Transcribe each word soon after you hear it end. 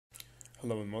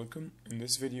Hello and welcome. In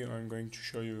this video I'm going to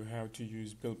show you how to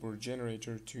use Billboard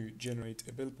Generator to generate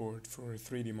a billboard for a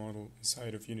 3D model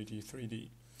inside of Unity 3D.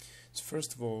 So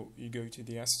first of all, you go to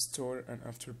the asset store, and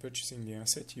after purchasing the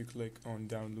asset you click on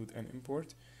download and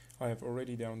import. I have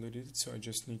already downloaded it, so I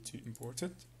just need to import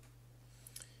it.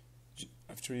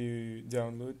 After you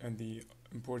download and the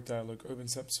import dialog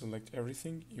opens up, select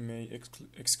everything. You may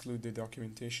exclude the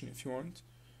documentation if you want.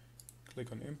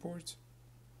 Click on import.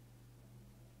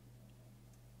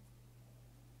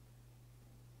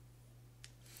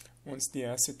 Once the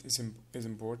asset is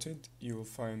imported, you will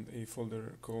find a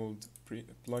folder called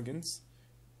plugins,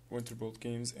 Winterbolt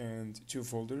games, and two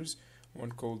folders,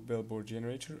 one called Billboard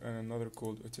Generator and another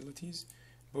called utilities.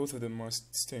 Both of them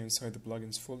must stay inside the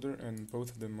plugins folder, and both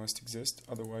of them must exist,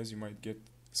 otherwise you might get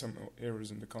some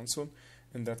errors in the console.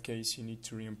 In that case, you need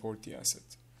to re-import the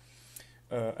asset.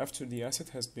 After the asset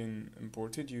has been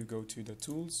imported, you go to the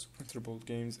tools, Winterbolt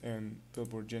games, and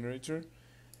Billboard Generator.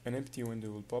 An empty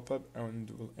window will pop up and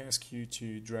will ask you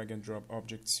to drag and drop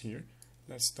objects here.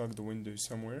 Let's tuck the window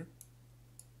somewhere.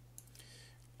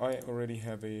 I already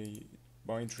have a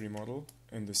binary model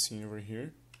in the scene over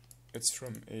here. It's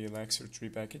from a Laxer tree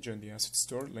package on the asset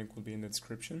store. Link will be in the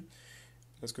description.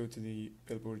 Let's go to the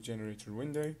Billboard Generator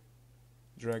window,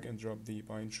 drag and drop the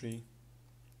binary,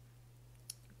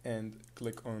 and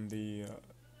click on the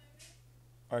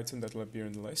item that will appear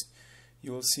in the list.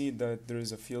 You will see that there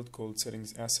is a field called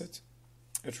settings asset.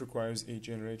 It requires a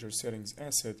generator settings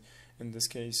asset. In this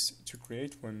case, to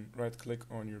create one, right click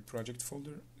on your project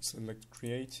folder, select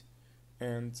create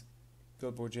and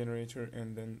Billboard Generator,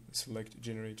 and then select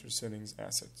generator settings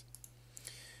asset.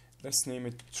 Let's name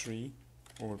it tree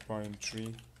or pine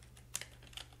tree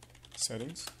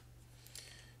settings.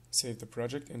 Save the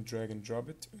project and drag and drop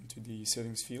it into the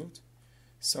settings field.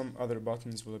 Some other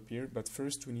buttons will appear, but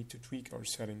first we need to tweak our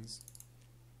settings.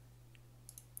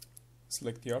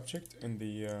 Select the object in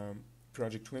the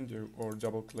project window or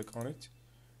double click on it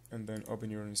and then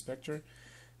open your inspector.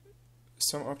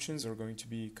 Some options are going to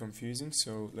be confusing,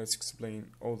 so let's explain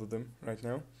all of them right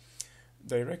now.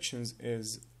 Directions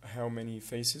is how many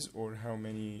faces or how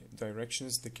many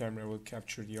directions the camera will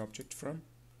capture the object from.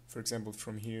 For example,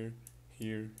 from here,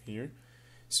 here, here.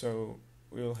 So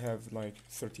we'll have like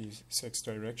 36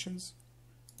 directions,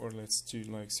 or let's do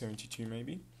like 72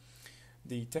 maybe.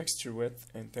 The texture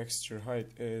width and texture height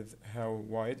is how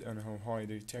wide and how high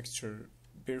the texture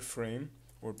per frame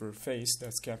or per face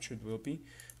that's captured will be.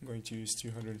 I'm going to use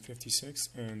 256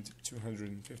 and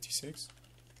 256.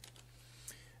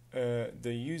 The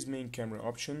use main camera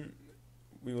option,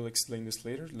 we will explain this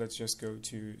later. Let's just go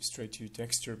straight to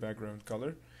texture background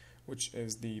color, which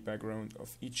is the background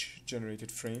of each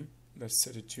generated frame. Let's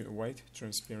set it to a white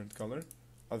transparent color,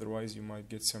 otherwise you might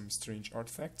get some strange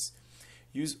artifacts.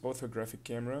 Use orthographic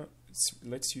camera. It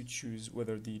lets you choose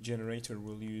whether the generator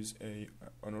will use an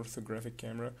orthographic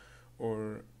camera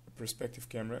or a perspective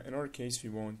camera. In our case, we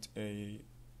want a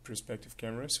perspective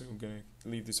camera, so we're going to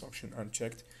leave this option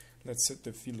unchecked. Let's set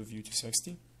the field of view to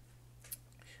 60.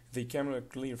 The camera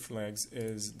clear flags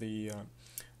is the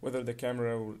whether the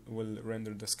camera will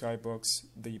render the skybox,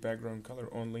 the background color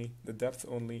only, the depth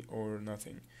only, or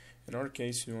nothing. In our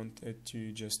case, we want it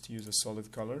to just use a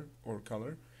solid color or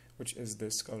color, which is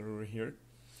this color over here.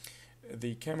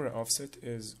 The camera offset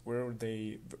is where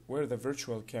the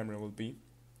virtual camera will be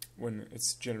when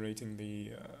it's generating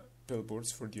the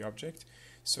billboards for the object.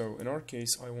 So in our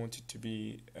case, I want it to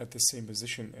be at the same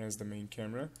position as the main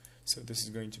camera. So this is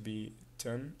going to be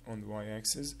 10 on the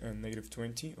y-axis and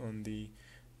 -20 on the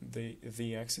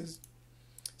z-axis.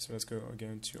 So let's go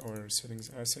again to our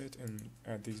settings asset and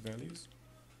add these values.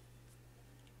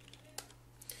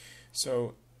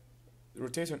 So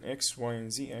rotate on X, Y,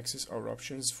 and Z axis are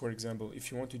options. For example,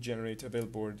 if you want to generate a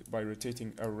billboard by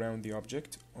rotating around the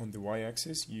object on the Y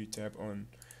axis, you tap on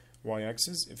Y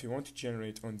axis. If you want to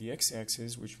generate on the X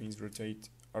axis, which means rotate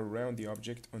around the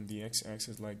object on the X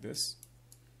axis like this,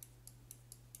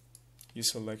 you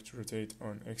select rotate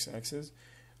on X axis,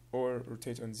 or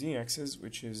rotate on Z axis,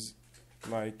 which is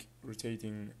like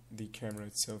rotating the camera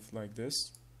itself like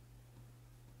this.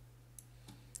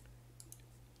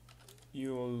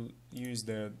 You'll use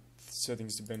the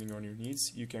settings depending on your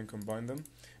needs. You can combine them,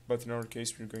 but in our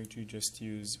case we're going to just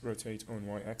use rotate on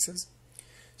y-axis.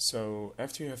 So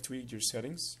after you have tweaked your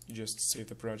settings, you just save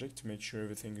the project to make sure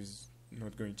everything is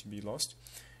not going to be lost.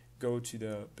 Go to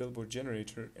the Billboard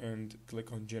Generator and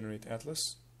click on Generate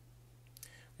Atlas.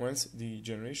 Once the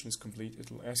generation is complete,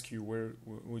 it will ask you where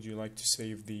would you like to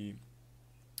save the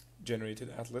generated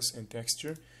atlas and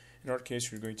texture. In our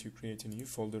case, we're going to create a new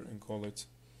folder and call it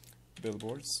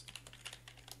billboards.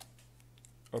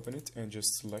 Open it and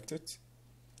just select it.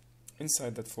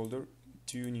 inside that folder,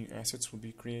 two new assets will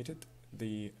be created: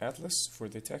 the atlas for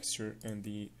the texture and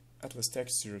the atlas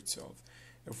texture itself.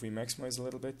 If we maximize a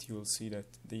little bit, you will see that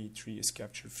the tree is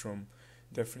captured from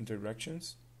different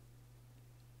directions.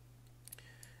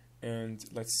 And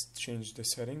let's change the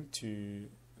setting to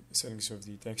settings of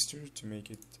the texture to make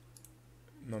it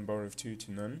non-power of 2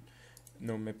 to none,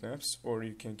 no mip maps, or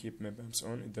you can keep mip maps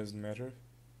on, it doesn't matter.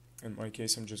 In my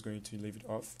case, I'm just going to leave it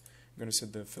off. I'm going to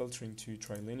set the filtering to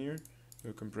trilinear,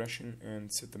 no compression,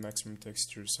 and set the maximum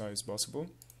texture size possible.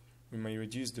 We may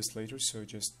reduce this later, so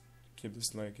just keep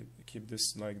this like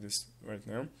this right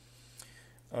now.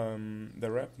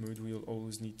 The wrap mode, we'll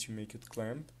always need to make it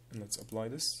clamp, and let's apply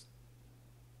this.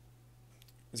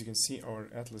 As you can see, our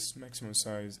atlas maximum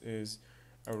size is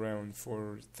around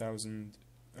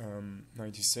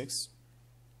 4096.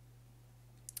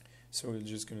 So we're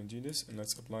just going to do this, and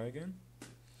let's apply again.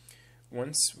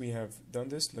 Once we have done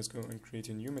this, let's go and create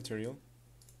a new material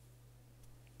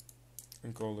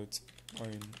and call it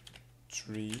pine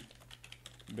tree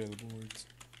billboard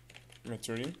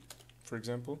material, for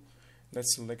example.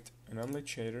 Let's select an unlit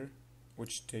shader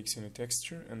which takes in a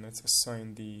texture, and let's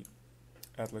assign the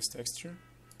atlas texture.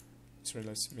 Sorry,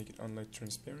 let's make it unlit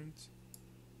transparent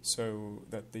so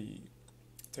that the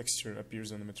texture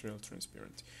appears on the material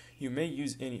transparent. You may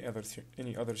use any other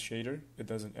shader, it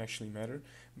doesn't actually matter,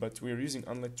 but we're using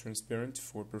unlit transparent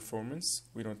for performance.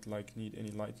 We don't need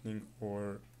any lightning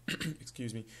or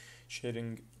excuse me,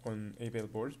 shading on a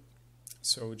billboard,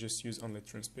 so just use unlit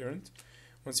transparent.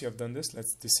 Once you have done this,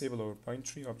 let's disable our pine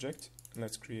tree object and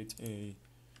let's create a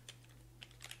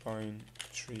pine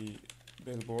tree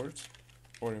billboard,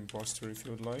 or imposter if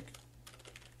you would like.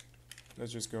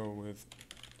 Let's just go with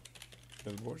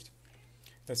billboard.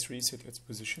 Let's reset its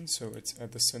position so it's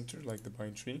at the center like the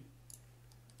pine tree.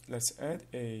 Let's add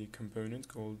a component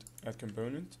called add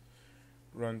component,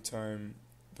 runtime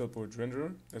Billboard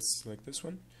Generator. Let's select this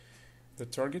one. The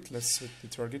target, let's set the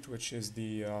target, which is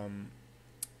the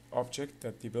object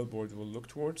that the billboard will look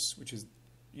towards, which is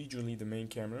usually the main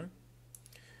camera.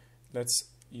 Let's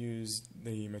use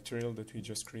the material that we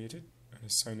just created and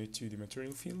assign it to the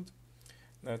material field.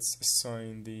 Let's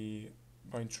assign the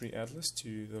pine tree atlas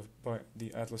to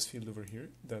the atlas field over here.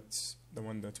 That's the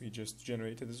one that we just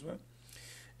generated as well.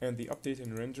 And the update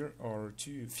and render are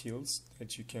two fields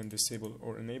that you can disable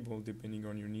or enable depending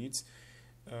on your needs.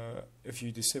 If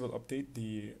you disable update,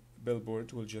 the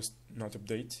billboard will just not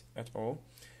update at all.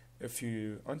 If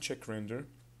you uncheck render,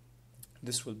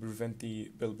 this will prevent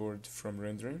the billboard from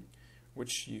rendering,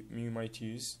 which you might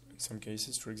use in some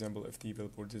cases, for example if the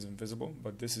billboard is invisible,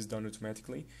 but this is done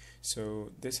automatically,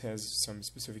 so this has some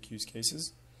specific use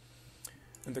cases.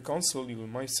 In the console, you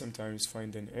might sometimes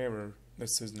find an error that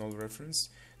says null reference.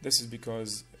 This is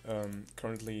because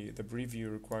currently the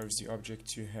preview requires the object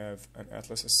to have an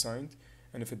atlas assigned,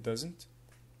 and if it doesn't,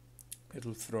 it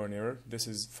will throw an error. This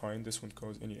is fine, this won't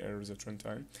cause any errors at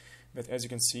runtime. But as you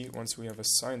can see, once we have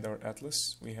assigned our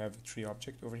atlas, we have a tree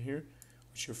object over here,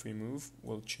 which if we move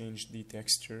will change the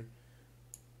texture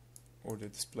or the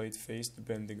displayed face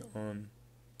depending on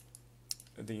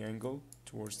the angle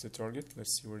towards the target.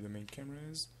 Let's see where the main camera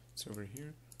is. It's over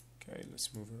here. Okay,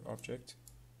 let's move our object.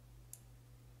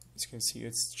 As you can see,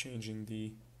 it's changing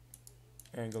the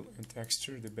angle and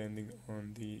texture depending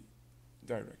on the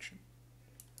direction.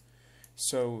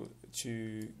 So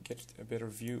to get a better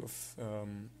view of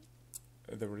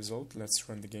the result, let's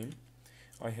run the game.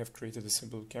 I have created a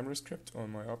simple camera script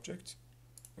on my object,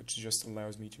 which just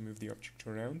allows me to move the object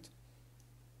around.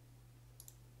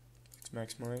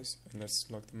 Let's maximize and let's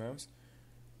lock the mouse.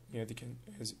 Yeah,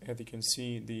 as you can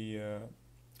see, the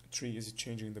tree is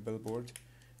changing the billboard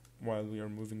while we are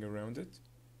moving around it.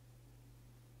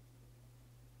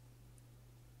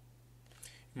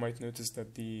 You might notice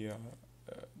that the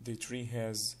tree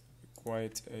has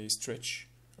quite a stretch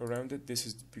around it. This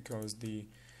is because the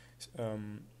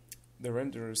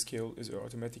renderer scale is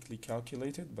automatically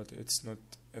calculated, but it's not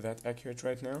that accurate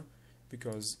right now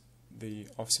because the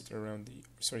offset around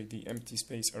the empty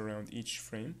space around each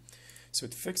frame. So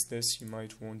to fix this, you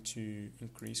might want to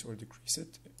increase or decrease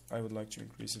it. I would like to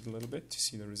increase it a little bit to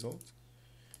see the result.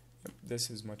 Yep, this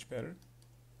is much better.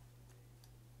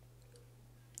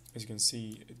 As you can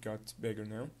see, it got bigger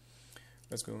now.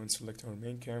 Let's go and select our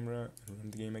main camera and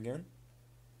run the game again.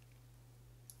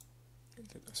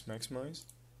 Let us maximize.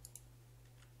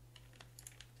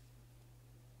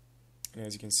 And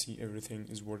as you can see, everything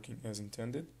is working as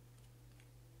intended.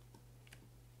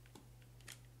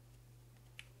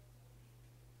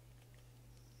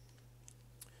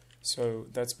 So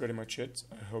that's pretty much it.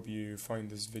 I hope you find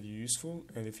this video useful,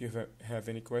 and if you have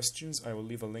any questions, I will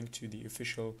leave a link to the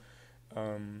official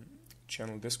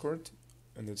channel Discord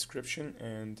in the description,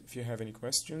 and if you have any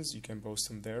questions you can post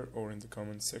them there or in the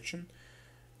comment section.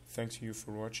 Thanks to you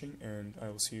for watching, and I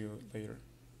will see you later.